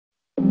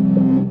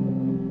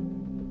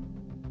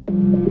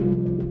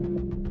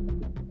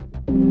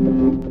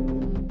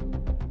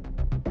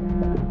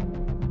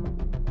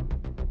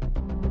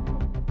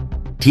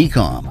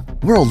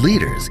TECOM, world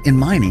leaders in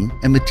mining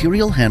and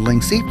material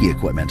handling safety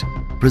equipment,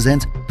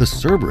 presents the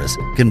CERBERUS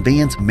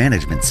Conveyance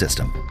Management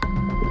System.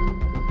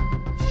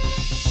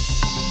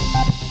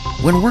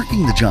 When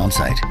working the job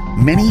site,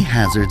 many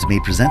hazards may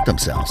present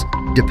themselves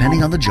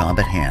depending on the job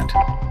at hand.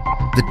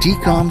 The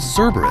TECOM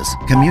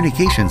CERBERUS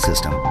communication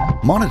system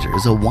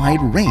monitors a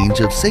wide range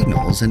of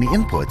signals and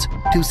inputs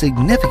to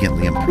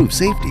significantly improve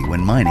safety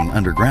when mining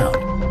underground.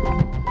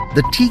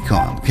 The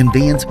TECOM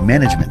Conveyance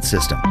Management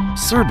System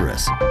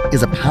CERBERUS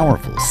is a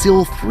powerful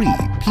SIL3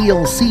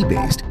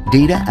 PLC-based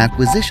data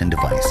acquisition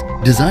device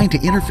designed to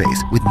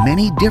interface with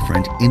many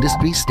different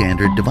industry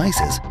standard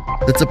devices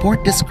that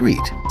support discrete,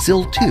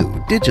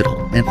 SIL2,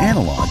 digital, and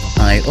analog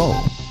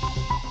I/O.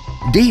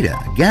 Data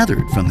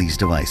gathered from these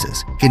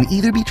devices can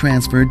either be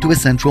transferred to a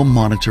central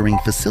monitoring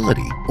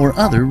facility or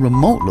other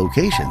remote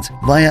locations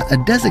via a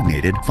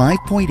designated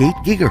 5.8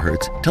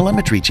 GHz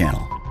telemetry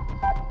channel.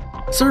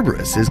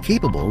 CERBERUS is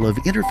capable of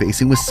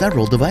interfacing with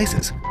several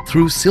devices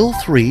through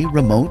SIL3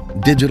 remote,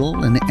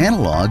 digital, and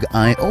analog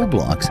I/O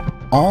blocks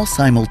all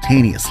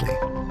simultaneously.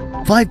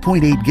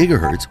 5.8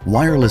 GHz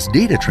wireless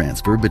data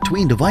transfer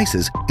between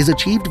devices is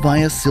achieved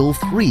via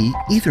SIL3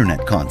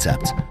 Ethernet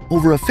concepts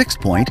over a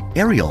fixed-point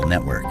aerial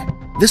network.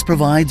 This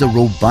provides a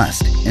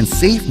robust and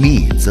safe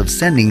means of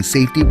sending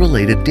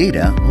safety-related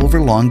data over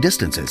long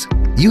distances,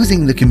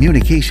 using the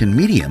communication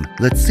medium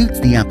that suits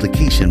the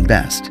application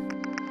best.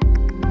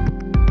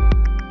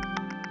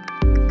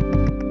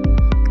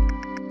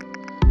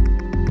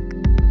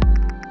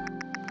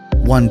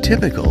 One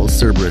typical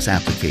CERBERUS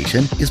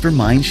application is for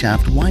mine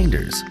shaft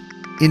winders.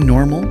 In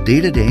normal,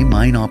 day-to-day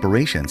mine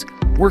operations,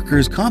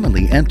 workers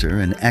commonly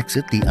enter and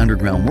exit the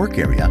underground work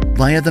area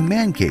via the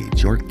man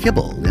cage or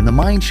kibble in the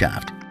mine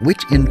shaft,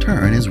 which in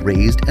turn is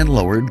raised and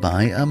lowered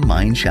by a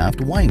mine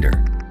shaft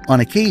winder. On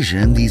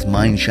occasion, these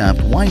mine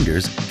shaft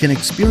winders can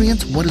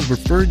experience what is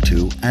referred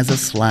to as a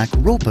slack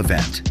rope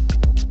event.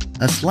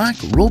 A slack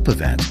rope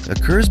event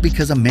occurs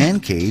because a man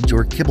cage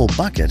or kibble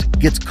bucket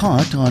gets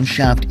caught on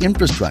shaft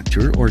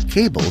infrastructure or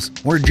cables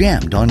or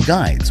jammed on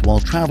guides while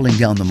traveling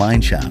down the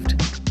mine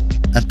shaft.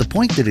 At the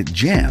point that it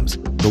jams,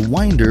 the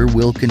winder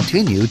will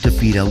continue to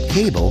feed out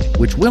cable,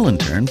 which will in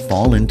turn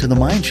fall into the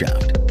mine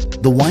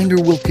shaft. The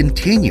winder will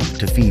continue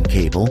to feed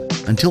cable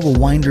until the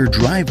winder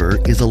driver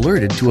is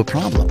alerted to a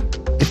problem.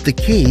 If the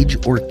cage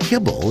or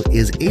kibble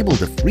is able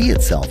to free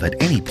itself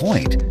at any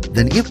point,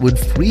 then it would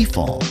free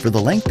fall for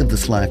the length of the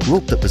slack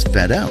rope that was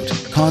fed out,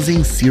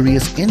 causing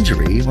serious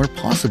injury or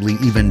possibly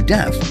even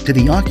death to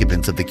the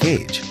occupants of the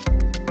cage.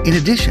 In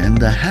addition,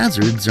 the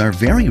hazards are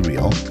very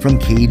real from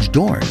cage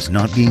doors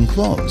not being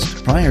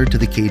closed prior to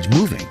the cage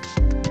moving.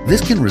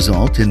 This can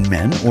result in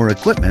men or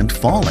equipment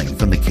falling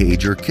from the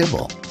cage or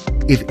kibble.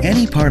 If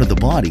any part of the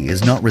body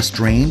is not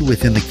restrained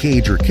within the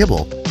cage or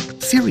kibble,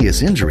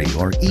 serious injury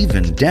or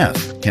even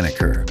death can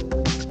occur.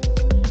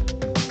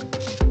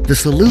 The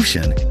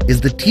solution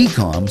is the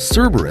TECOM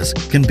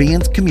CERBERUS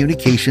Conveyance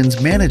Communications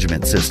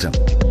Management System.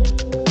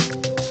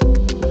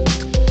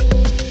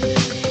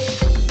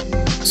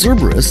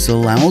 CERBERUS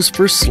allows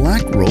for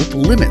slack rope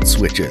limit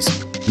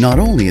switches, not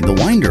only in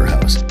the winder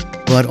house,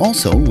 but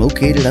also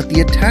located at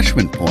the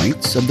attachment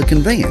points of the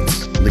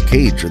conveyance, the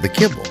cage or the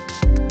kibble,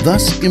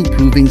 thus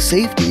improving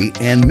safety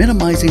and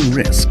minimizing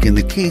risk in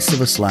the case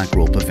of a slack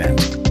rope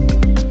event.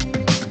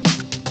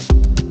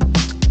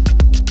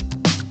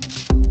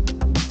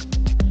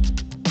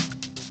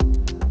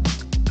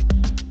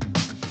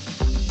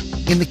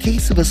 In the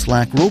case of a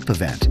slack rope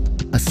event,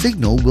 a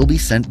signal will be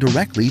sent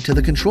directly to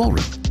the control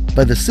room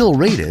by the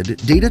SIL-rated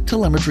data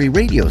telemetry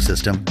radio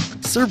system,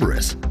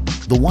 CERBERUS.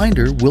 The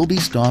winder will be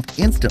stopped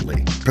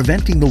instantly,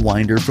 preventing the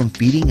winder from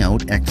feeding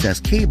out excess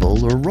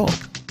cable or rope.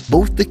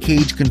 Both the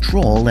cage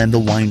control and the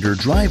winder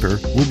driver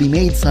will be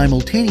made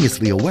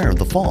simultaneously aware of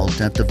the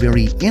fault at the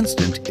very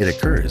instant it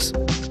occurs.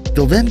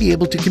 They'll then be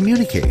able to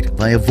communicate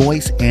via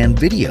voice and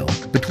video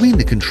between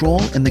the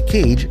control and the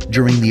cage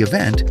during the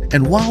event,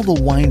 and while the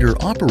winder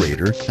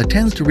operator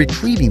attends to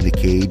retrieving the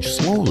cage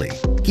slowly,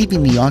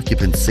 keeping the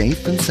occupants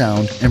safe and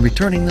sound and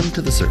returning them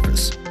to the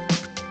surface.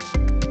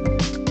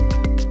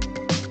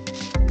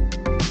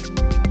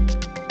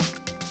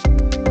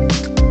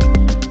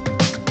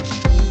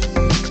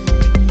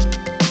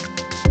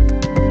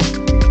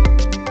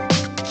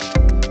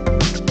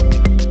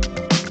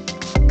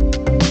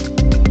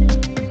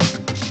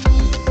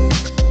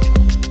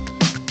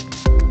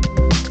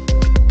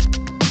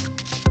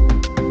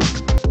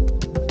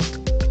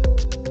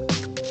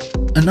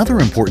 Another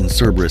important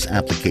CERBERUS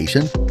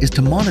application is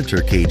to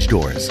monitor cage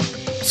doors.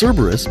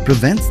 CERBERUS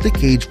prevents the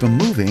cage from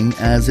moving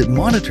as it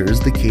monitors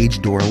the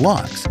cage door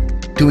locks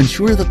to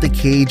ensure that the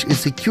cage is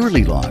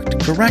securely locked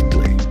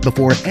correctly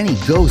before any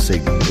go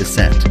signal is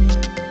sent.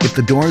 If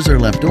the doors are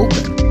left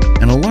open,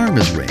 an alarm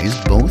is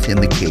raised both in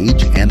the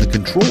cage and the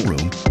control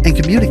room,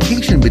 and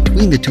communication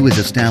between the two is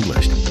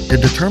established to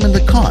determine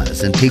the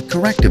cause and take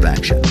corrective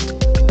action.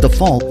 The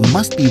fault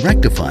must be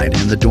rectified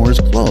and the doors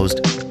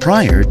closed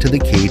prior to the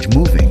cage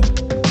moving.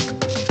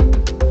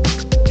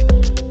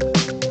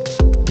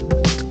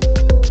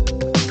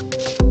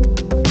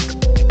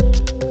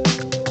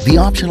 The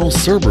optional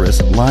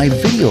Cerberus live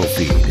video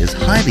feed is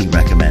highly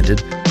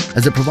recommended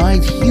as it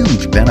provides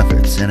huge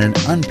benefits and an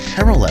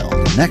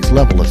unparalleled next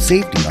level of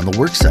safety on the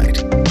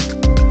worksite.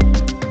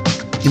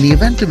 In the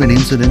event of an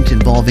incident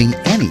involving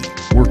any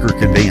worker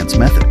conveyance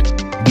method,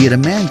 be it a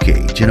man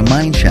cage in a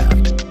mine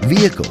shaft,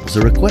 vehicles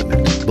or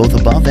equipment, both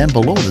above and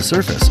below the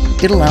surface,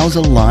 it allows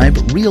a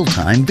live,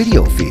 real-time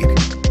video feed.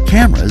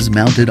 Cameras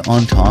mounted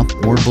on top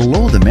or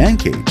below the man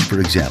cage,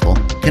 for example,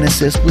 can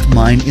assist with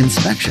mine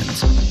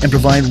inspections and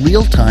provide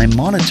real-time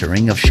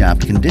monitoring of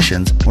shaft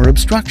conditions or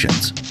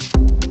obstructions.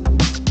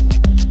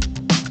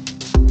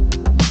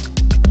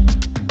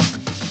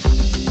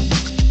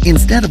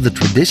 Instead of the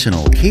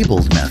traditional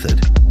cables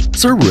method,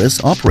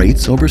 Cerberus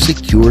operates over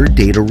secure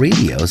data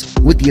radios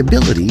with the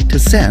ability to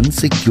send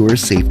secure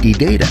safety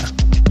data.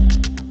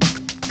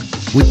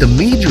 With the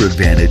major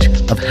advantage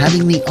of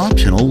having the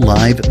optional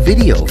live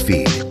video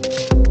feed.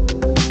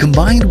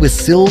 Combined with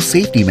SIL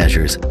safety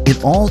measures,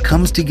 it all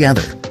comes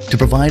together to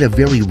provide a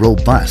very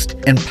robust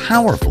and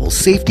powerful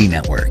safety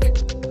network.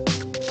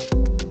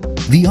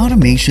 The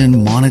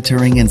automation,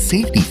 monitoring, and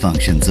safety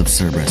functions of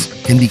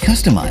Cerberus can be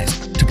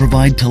customized to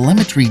provide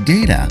telemetry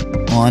data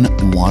on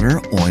water,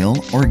 oil,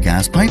 or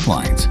gas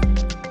pipelines.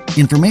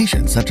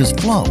 Information such as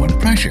flow and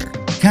pressure,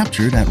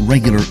 captured at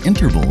regular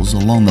intervals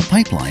along the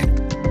pipeline,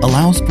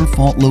 allows for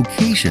fault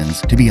locations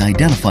to be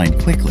identified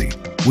quickly.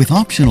 With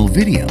optional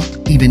video,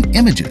 even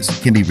images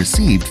can be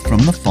received from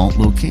the fault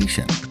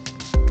location.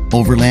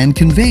 Overland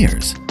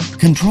conveyors.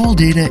 Control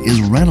data is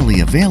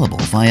readily available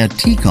via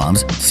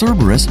TECOM's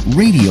Cerberus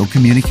radio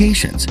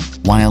communications,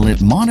 while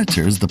it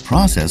monitors the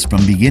process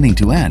from beginning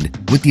to end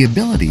with the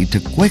ability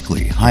to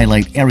quickly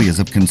highlight areas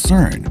of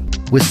concern.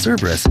 With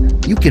Cerberus,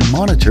 you can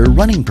monitor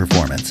running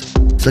performance,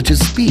 such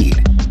as speed,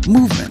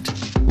 movement,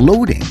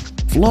 loading,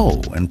 flow,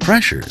 and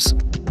pressures.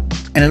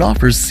 And it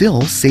offers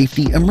SIL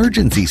safety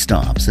emergency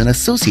stops and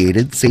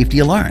associated safety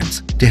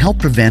alarms to help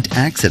prevent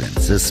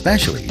accidents,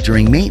 especially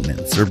during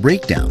maintenance or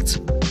breakdowns.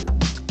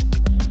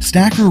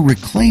 Stacker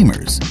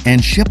reclaimers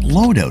and ship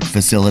loadout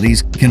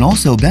facilities can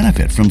also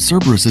benefit from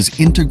Cerberus's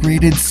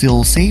integrated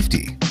SIL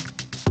safety.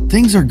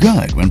 Things are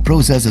good when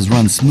processes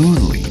run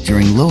smoothly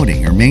during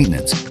loading or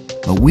maintenance,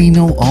 but we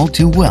know all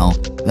too well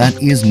that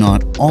is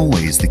not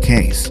always the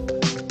case.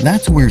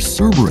 That's where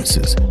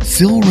Cerberus's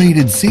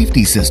SIL-rated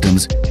safety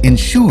systems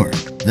ensure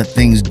that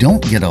things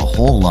don't get a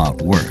whole lot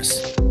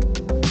worse.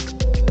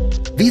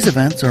 These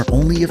events are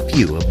only a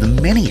few of the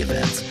many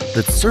events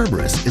that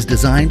Cerberus is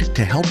designed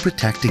to help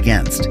protect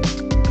against.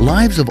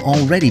 Lives have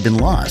already been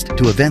lost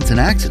to events and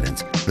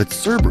accidents that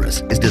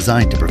Cerberus is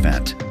designed to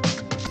prevent.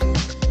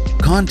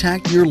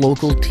 Contact your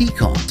local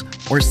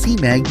TECOMs or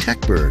SIEMAG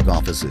TECBERG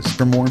offices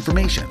for more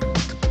information.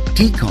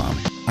 TECOM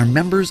are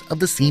members of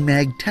the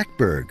SIEMAG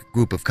TECBERG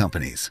group of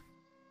companies.